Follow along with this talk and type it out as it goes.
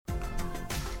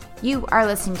You are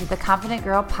listening to the Confident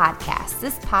Girl Podcast.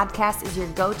 This podcast is your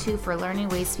go-to for learning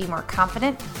ways to be more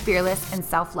confident, fearless, and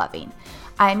self-loving.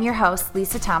 I am your host,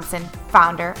 Lisa Thompson,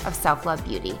 founder of Self-Love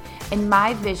Beauty, and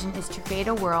my vision is to create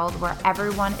a world where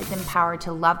everyone is empowered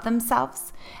to love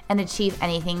themselves and achieve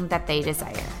anything that they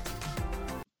desire.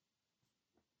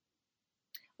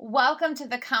 Welcome to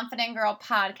the Confident Girl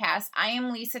Podcast. I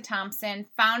am Lisa Thompson,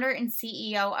 founder and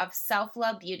CEO of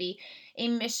Self-Love Beauty, a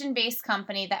mission-based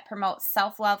company that promotes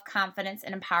self-love, confidence,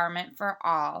 and empowerment for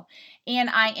all. And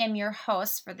I am your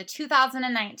host for the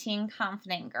 2019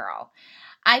 Confident Girl.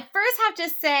 I first have to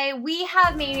say we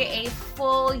have made it a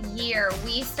full year.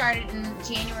 We started in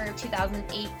January of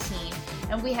 2018,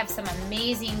 and we have some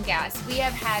amazing guests. We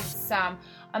have had some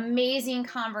amazing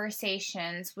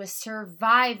conversations with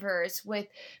survivors, with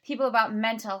people about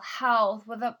mental health,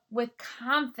 with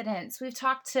confidence. We've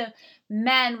talked to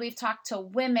men, we've talked to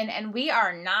women, and we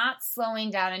are not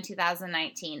slowing down in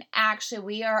 2019. Actually,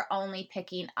 we are only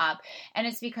picking up, and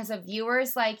it's because of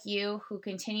viewers like you who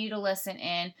continue to listen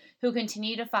in, who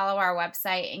continue to follow our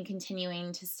website, and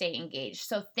continuing to stay engaged.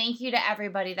 So thank you to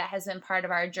everybody that has been part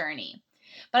of our journey.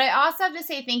 But I also have to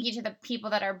say thank you to the people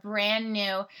that are brand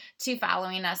new to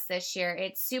following us this year.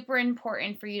 It's super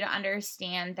important for you to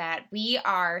understand that we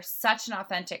are such an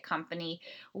authentic company.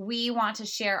 We want to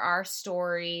share our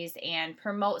stories and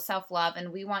promote self-love,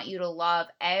 and we want you to love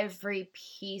every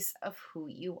piece of who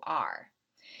you are.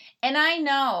 And I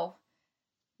know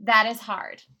that is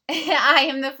hard. I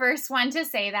am the first one to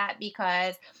say that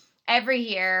because every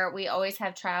year, we always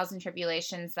have trials and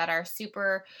tribulations that are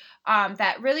super,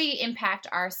 that really impact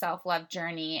our self-love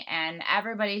journey, and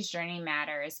everybody's journey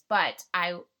matters. But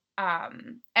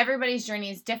everybody's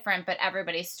journey is different, but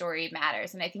everybody's story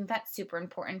matters, and I think that's super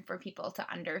important for people to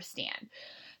understand.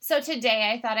 So today,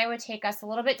 I thought I would take us a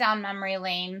little bit down memory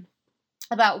lane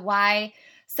about why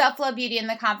Self-Love Beauty and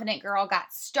the Confident Girl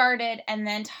got started, and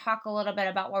then talk a little bit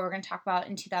about what we're going to talk about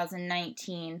in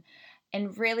 2019.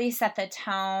 And really set the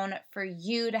tone for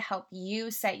you to help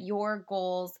you set your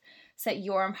goals, set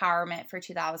your empowerment for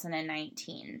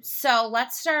 2019. So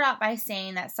let's start out by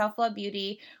saying that Self-Love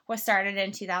Beauty was started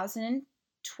in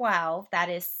 2012. That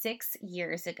is 6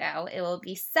 years ago. It will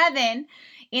be 7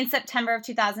 in September of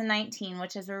 2019,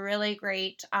 which is a really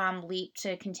great leap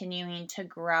to continuing to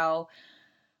grow.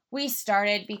 We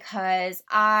started because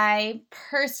I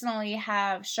personally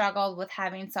have struggled with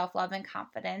having self-love and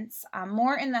confidence,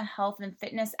 more in the health and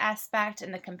fitness aspect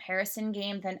and the comparison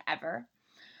game than ever.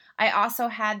 I also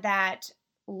had that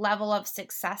level of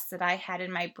success that I had in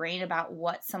my brain about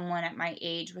what someone at my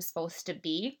age was supposed to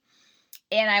be.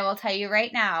 And I will tell you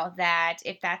right now that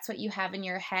if that's what you have in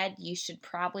your head, you should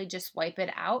probably just wipe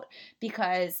it out,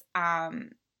 because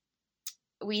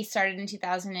we started in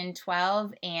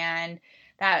 2012 and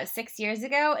that was 6 years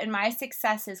ago, and my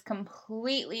success is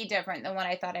completely different than what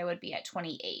I thought I would be at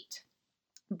 28.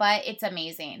 But it's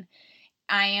amazing.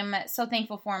 I am so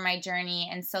thankful for my journey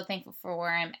and so thankful for where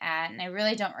I'm at, and I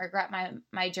really don't regret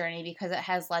my journey because it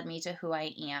has led me to who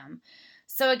I am.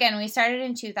 So again, we started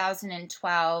in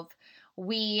 2012.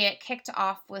 We kicked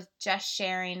off with just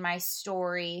sharing my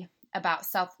story about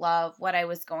self-love, what I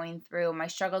was going through, my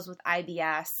struggles with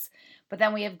IBS. But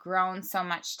then we have grown so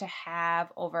much to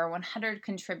have over 100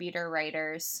 contributor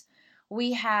writers.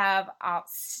 We have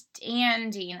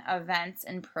outstanding events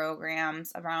and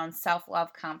programs around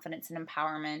self-love, confidence, and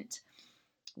empowerment.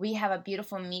 We have a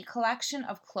beautiful Me collection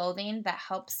of clothing that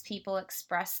helps people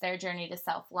express their journey to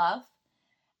self-love.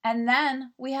 And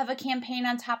then we have a campaign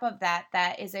on top of that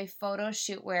that is a photo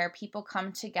shoot where people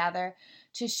come together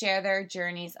to share their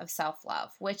journeys of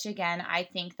self-love, which again, I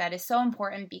think that is so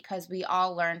important because we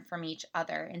all learn from each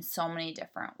other in so many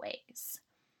different ways.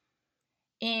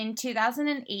 In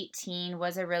 2018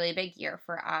 was a really big year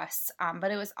for us,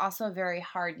 but it was also a very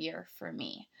hard year for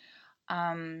me.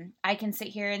 I can sit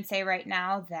here and say right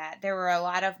now that there were a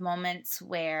lot of moments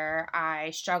where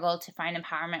I struggled to find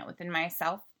empowerment within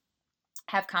myself,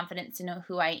 have confidence to know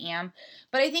who I am.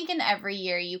 But I think in every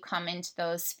year you come into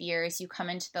those fears, you come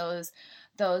into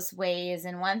those ways.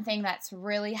 And one thing that's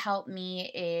really helped me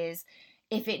is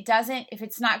if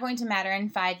it's not going to matter in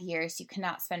 5 years, you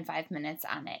cannot spend 5 minutes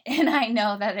on it. And I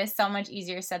know that is so much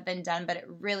easier said than done, but it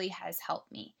really has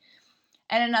helped me.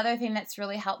 And another thing that's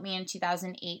really helped me in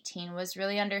 2018 was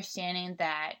really understanding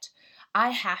that I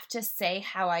have to say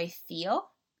how I feel.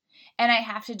 And I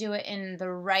have to do it in the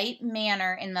right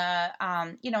manner, in the,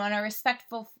 in a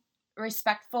respectful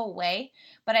respectful way,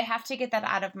 but I have to get that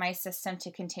out of my system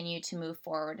to continue to move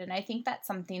forward. And I think that's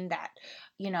something that,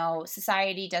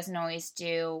 society doesn't always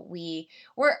do.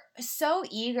 We're so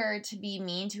eager to be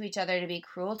mean to each other, to be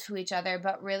cruel to each other,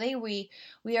 but really we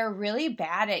are really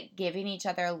bad at giving each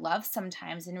other love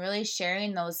sometimes and really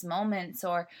sharing those moments,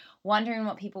 or wondering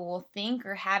what people will think,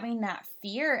 or having that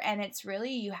fear. And it's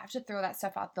really, you have to throw that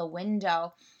stuff out the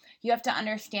window. You have to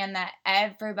understand that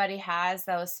everybody has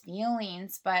those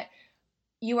feelings, but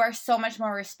you are so much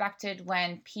more respected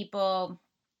when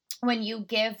you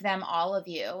give them all of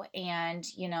you. And,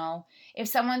 if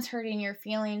someone's hurting your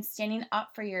feelings, standing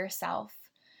up for yourself.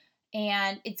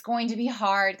 And it's going to be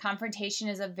hard. Confrontation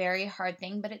is a very hard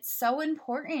thing, but it's so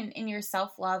important in your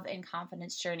self-love and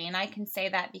confidence journey. And I can say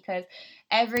that because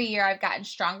every year I've gotten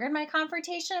stronger in my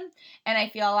confrontation, and I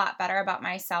feel a lot better about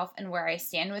myself and where I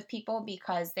stand with people,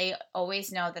 because they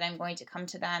always know that I'm going to come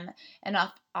to them in an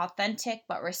authentic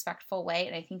but respectful way.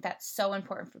 And I think that's so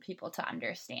important for people to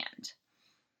understand.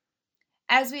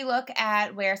 As we look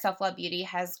at where Self-Love Beauty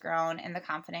has grown in The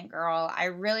Confident Girl, I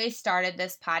really started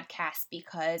this podcast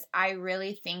because I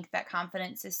really think that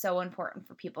confidence is so important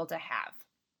for people to have.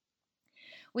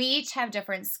 We each have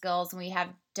different skills, and we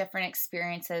have different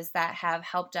experiences that have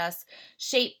helped us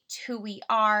shape who we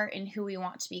are and who we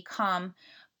want to become.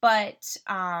 But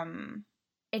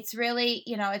it's really,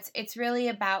 it's really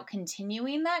about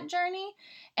continuing that journey,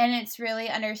 and it's really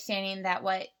understanding that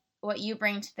what you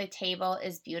bring to the table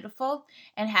is beautiful,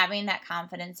 and having that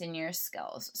confidence in your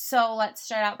skills. So let's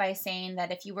start out by saying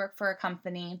that if you work for a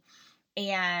company,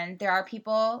 and there are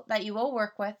people that you will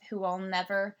work with who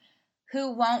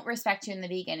won't respect you in the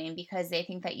beginning because they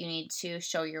think that you need to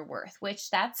show your worth, which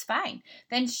that's fine.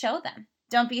 Then show them.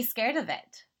 Don't be scared of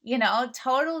it.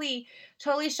 Totally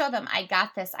show them, I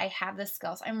got this. I have the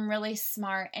skills. I'm really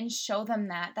smart, and show them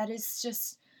that. That is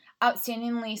just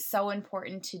outstandingly so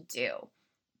important to do.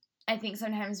 I think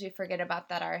sometimes we forget about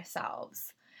that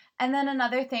ourselves. And then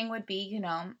another thing would be,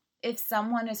 if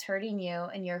someone is hurting you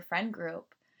in your friend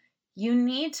group, you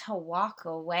need to walk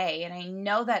away. And I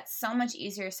know that's so much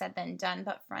easier said than done,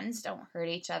 but friends don't hurt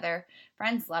each other.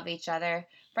 Friends love each other.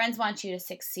 Friends want you to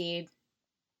succeed.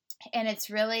 And it's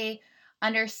really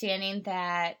understanding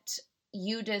that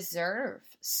you deserve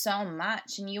so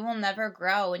much, and you will never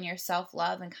grow in your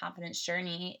self-love and confidence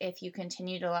journey if you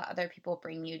continue to let other people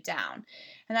bring you down.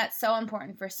 And that's so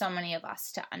important for so many of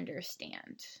us to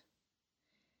understand.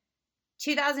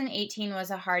 2018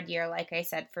 was a hard year, like I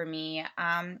said, for me.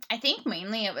 I think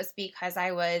mainly it was because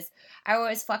I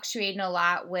was fluctuating a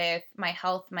lot with my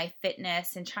health, my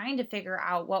fitness, and trying to figure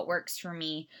out what works for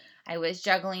me. I was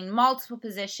juggling multiple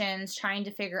positions, trying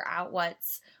to figure out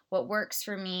what works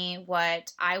for me,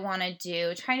 what I want to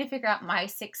do, trying to figure out my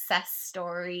success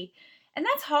story. And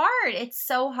that's hard. It's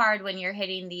so hard when you're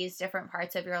hitting these different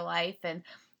parts of your life. And,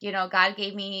 God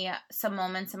gave me some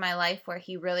moments in my life where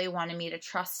He really wanted me to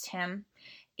trust Him.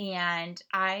 And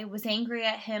I was angry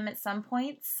at Him at some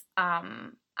points.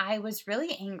 I was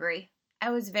really angry.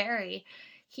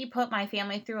 He put my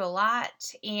family through a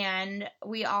lot, and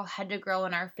we all had to grow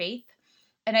in our faith.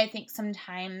 And I think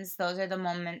sometimes those are the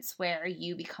moments where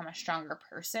you become a stronger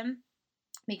person,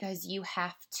 because you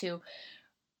have to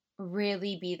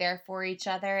really be there for each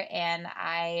other. And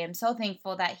I am so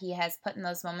thankful that He has put in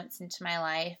those moments into my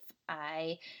life.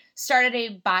 I started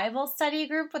a Bible study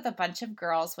group with a bunch of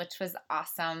girls, which was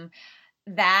awesome.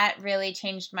 That really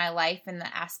changed my life in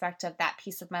the aspect of that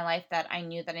piece of my life that I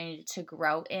knew that I needed to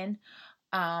grow in.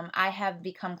 I have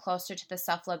become closer to the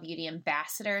Self-Love Beauty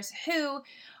ambassadors, who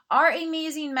are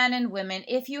amazing men and women.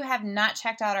 If you have not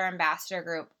checked out our ambassador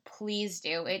group, please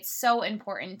do. It's so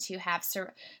important to have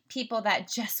people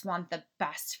that just want the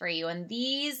best for you. And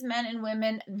these men and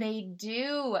women, they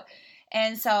do.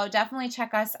 And so definitely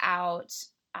check us out.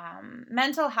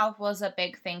 Mental health was a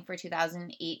big thing for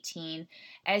 2018,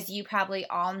 as you probably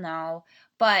all know.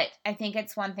 But I think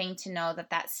it's one thing to know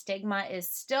that stigma is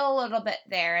still a little bit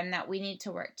there, and that we need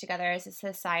to work together as a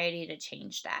society to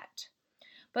change that.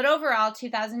 But overall,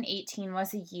 2018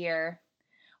 was a year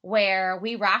where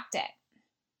we rocked it.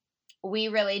 We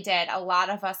really did. A lot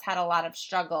of us had a lot of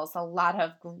struggles, a lot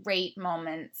of great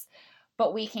moments,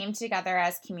 but we came together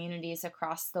as communities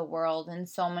across the world in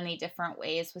so many different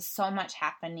ways, with so much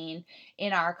happening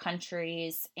in our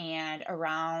countries and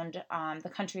around the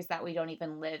countries that we don't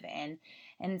even live in.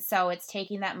 And so it's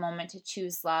taking that moment to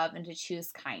choose love and to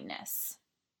choose kindness.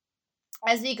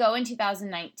 As we go in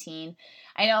 2019,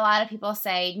 I know a lot of people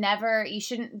say you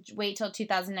shouldn't wait till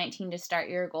 2019 to start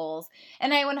your goals.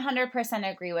 And I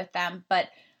 100% agree with them. But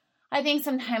I think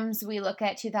sometimes we look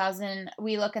at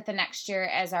the next year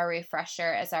as our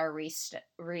refresher, as our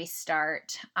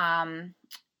restart. And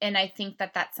I think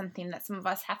that that's something that some of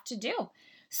us have to do.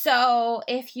 So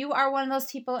if you are one of those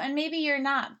people, and maybe you're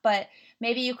not, but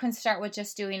maybe you can start with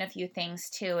just doing a few things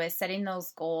too, is setting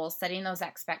those goals, setting those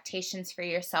expectations for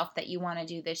yourself that you want to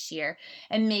do this year,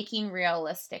 and making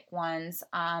realistic ones,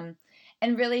 and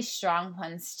really strong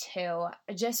ones too.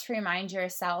 Just remind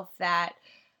yourself that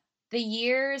the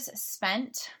years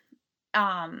spent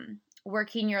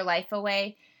working your life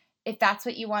away, if that's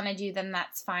what you want to do, then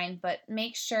that's fine. But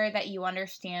make sure that you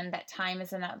understand that time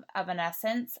is of an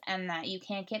essence, and that you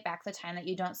can't get back the time that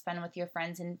you don't spend with your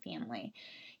friends and family.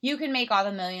 You can make all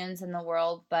the millions in the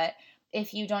world, but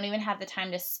if you don't even have the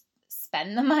time to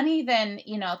spend the money, then,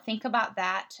 think about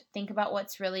that. Think about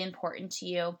what's really important to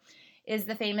you. Is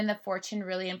the fame and the fortune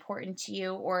really important to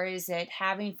you, or is it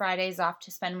having Fridays off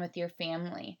to spend with your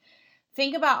family?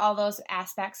 Think about all those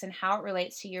aspects and how it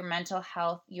relates to your mental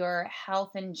health, your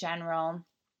health in general,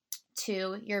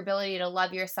 to your ability to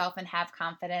love yourself and have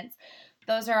confidence.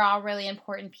 Those are all really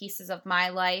important pieces of my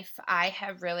life.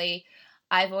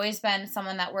 I've always been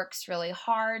someone that works really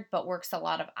hard, but works a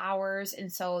lot of hours.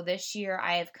 And so this year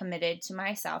I have committed to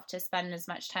myself to spend as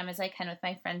much time as I can with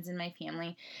my friends and my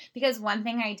family. Because one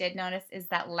thing I did notice is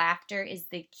that laughter is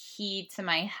the key to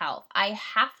my health. I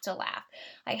have to laugh.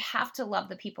 I have to love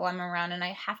the people I'm around, and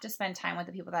I have to spend time with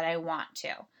the people that I want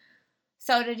to.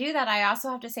 So to do that, I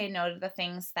also have to say no to the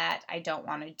things that I don't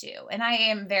want to do. And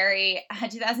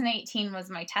 2018 was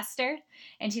my tester,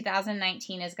 and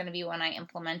 2019 is going to be when I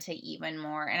implement it even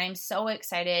more. And I'm so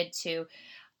excited to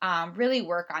really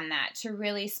work on that, to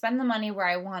really spend the money where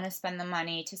I want to spend the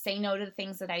money, to say no to the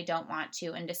things that I don't want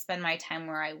to, and to spend my time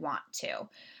where I want to.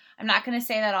 I'm not going to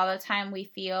say that all the time we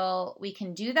feel we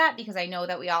can do that, because I know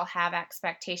that we all have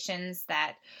expectations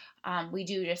that we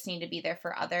do just need to be there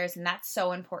for others, and that's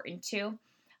so important too.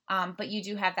 But you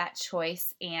do have that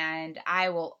choice, and I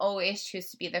will always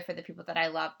choose to be there for the people that I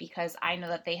love, because I know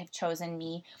that they have chosen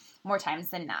me more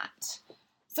times than not.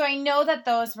 So I know that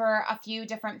those were a few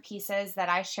different pieces that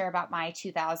I share about my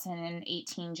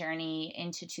 2018 journey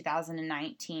into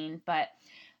 2019, but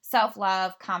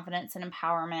self-love, confidence, and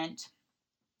empowerment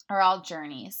are all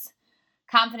journeys.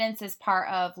 Confidence is part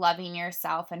of loving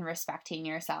yourself and respecting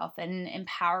yourself. And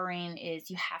empowering is,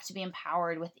 you have to be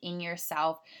empowered within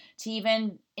yourself to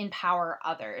even empower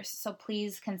others. So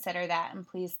please consider that, and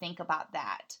please think about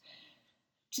that.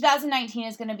 2019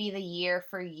 is going to be the year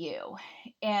for you.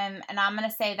 And I'm going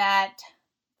to say that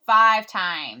 5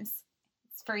 times.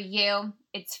 It's for you.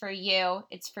 It's for you.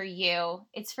 It's for you.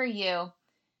 It's for you.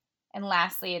 And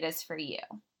lastly, it is for you.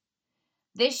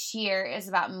 This year is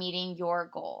about meeting your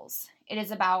goals. It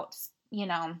is about,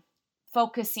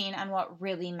 focusing on what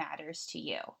really matters to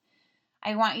you.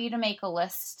 I want you to make a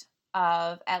list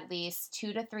of at least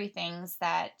 2 to 3 things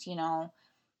that,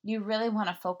 you really want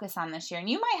to focus on this year. And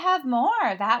you might have more.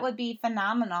 That would be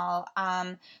phenomenal.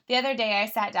 The other day I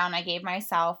sat down, I gave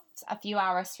myself a few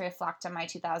hours to reflect on my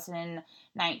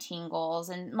 2019 goals.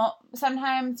 And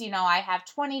sometimes, I have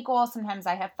 20 goals. Sometimes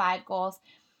I have 5 goals.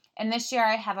 And this year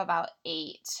I have about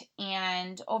 8.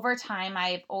 And over time,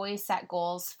 I've always set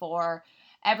goals for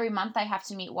every month. I have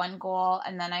to meet one goal,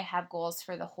 and then I have goals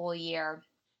for the whole year.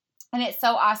 And it's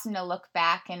so awesome to look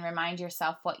back and remind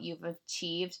yourself what you've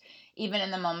achieved, even in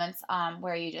the moments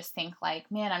where you just think like,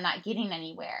 man, I'm not getting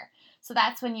anywhere. So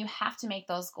that's when you have to make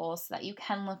those goals so that you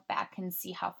can look back and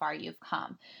see how far you've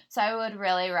come. So I would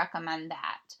really recommend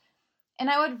that. And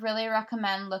I would really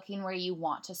recommend looking where you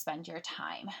want to spend your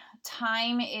time.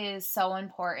 Time is so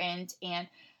important, and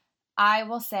I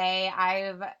will say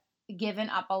I've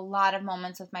given up a lot of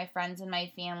moments with my friends and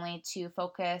my family to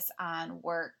focus on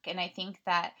work, and I think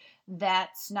that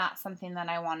that's not something that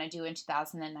I want to do in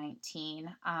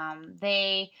 2019.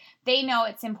 They know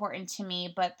it's important to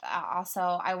me, but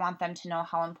also I want them to know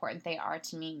how important they are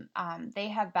to me. They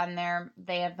have been there.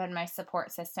 They have been my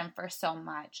support system for so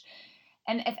much.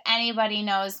 And if anybody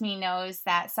knows me, knows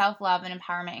that self-love and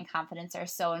empowerment and confidence are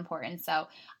so important. So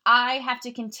I have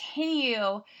to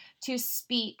continue to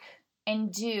speak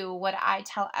and do what I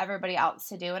tell everybody else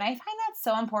to do. And I find that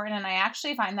so important, and I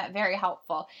actually find that very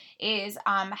helpful, is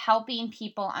helping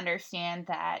people understand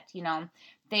that,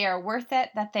 they are worth it,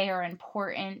 that they are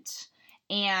important.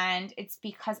 And it's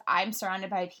because I'm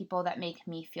surrounded by people that make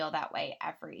me feel that way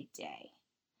every day.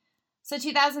 So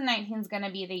 2019 is going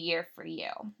to be the year for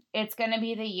you. It's going to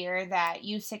be the year that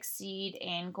you succeed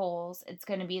in goals. It's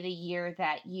going to be the year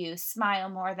that you smile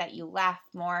more, that you laugh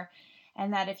more,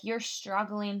 and that if you're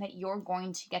struggling, that you're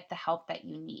going to get the help that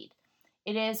you need.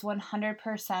 It is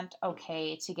 100%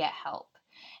 okay to get help.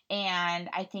 And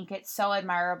I think it's so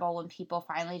admirable when people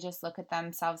finally just look at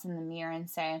themselves in the mirror and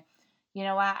say, you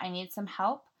know what, I need some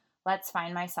help. Let's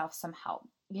find myself some help,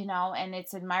 and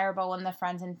it's admirable when the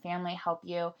friends and family help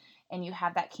you and you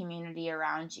have that community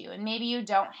around you. And maybe you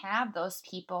don't have those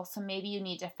people, so maybe you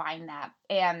need to find that.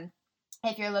 And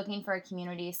if you're looking for a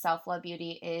community, Self Love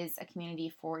Beauty is a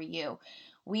community for you.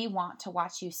 We want to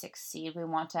watch you succeed. We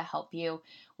want to help you.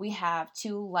 We have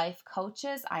 2 life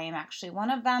coaches. I am actually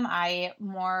one of them. I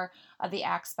more of the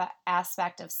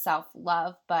aspect of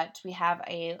self-love, but we have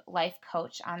a life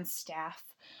coach on staff.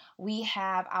 We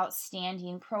have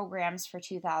outstanding programs for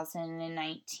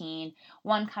 2019.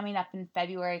 One coming up in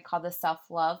February called the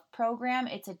Self-Love Program.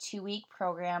 It's a 2-week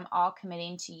program, all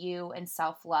committing to you and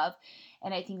self-love.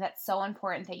 And I think that's so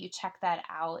important that you check that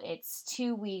out. It's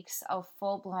 2 weeks of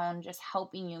full-blown just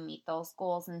helping you meet those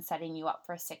goals and setting you up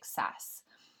for success.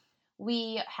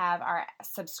 We have our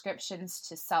subscriptions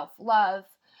to self-love,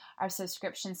 our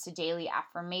subscriptions to daily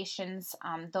affirmations.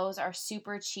 Those are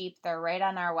super cheap. They're right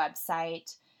on our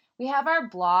website. We have our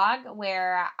blog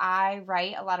where I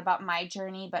write a lot about my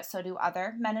journey, but so do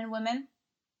other men and women.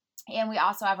 And we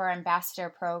also have our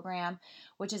ambassador program,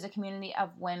 which is a community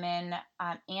of women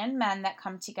and men that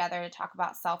come together to talk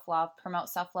about self-love, promote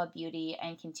self-love beauty,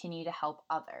 and continue to help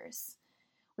others.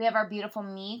 We have our Beautiful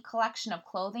Me collection of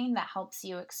clothing that helps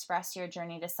you express your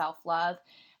journey to self-love.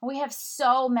 And we have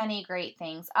so many great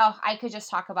things. Oh, I could just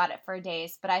talk about it for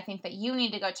days, but I think that you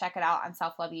need to go check it out on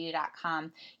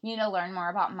selflovebeauty.com. You need to learn more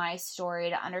about my story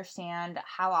to understand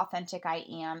how authentic I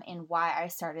am and why I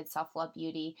started Self-Love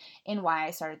Beauty and why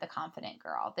I started The Confident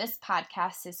Girl. This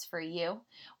podcast is for you.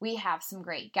 We have some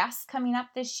great guests coming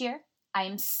up this year. I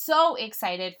am so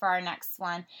excited for our next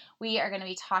one. We are going to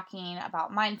be talking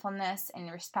about mindfulness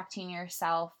and respecting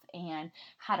yourself and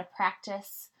how to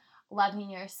practice loving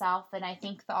yourself. And I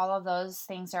think that all of those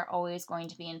things are always going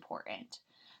to be important.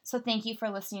 So thank you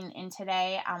for listening in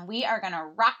today. We are going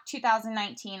to rock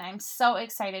 2019. I'm so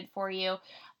excited for you.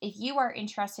 If you are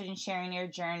interested in sharing your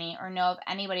journey or know of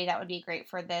anybody that would be great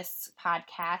for this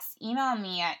podcast, email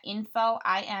me at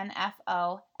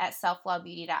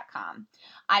info@selflovebeauty.com.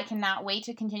 I cannot wait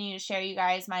to continue to share you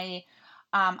guys my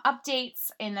updates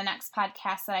in the next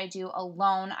podcast that I do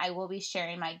alone. I will be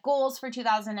sharing my goals for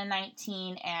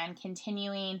 2019 and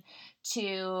continuing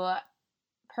to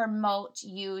promote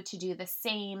you to do the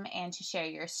same and to share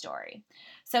your story.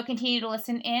 So continue to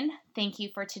listen in. Thank you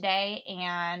for today,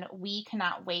 and we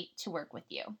cannot wait to work with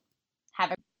you.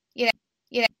 Have a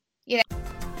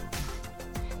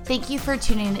Thank you for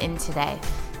tuning in today.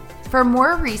 For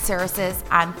more resources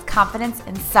on confidence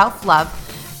and self-love,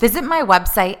 visit my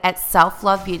website at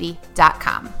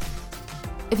selflovebeauty.com.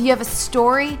 If you have a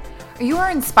story or you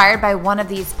are inspired by one of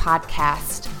these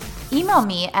podcasts, email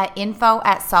me at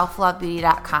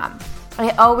info@selflovebeauty.com.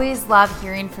 I always love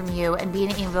hearing from you and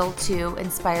being able to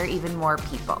inspire even more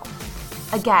people.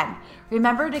 Again,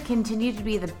 remember to continue to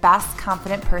be the best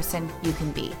confident person you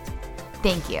can be.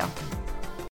 Thank you.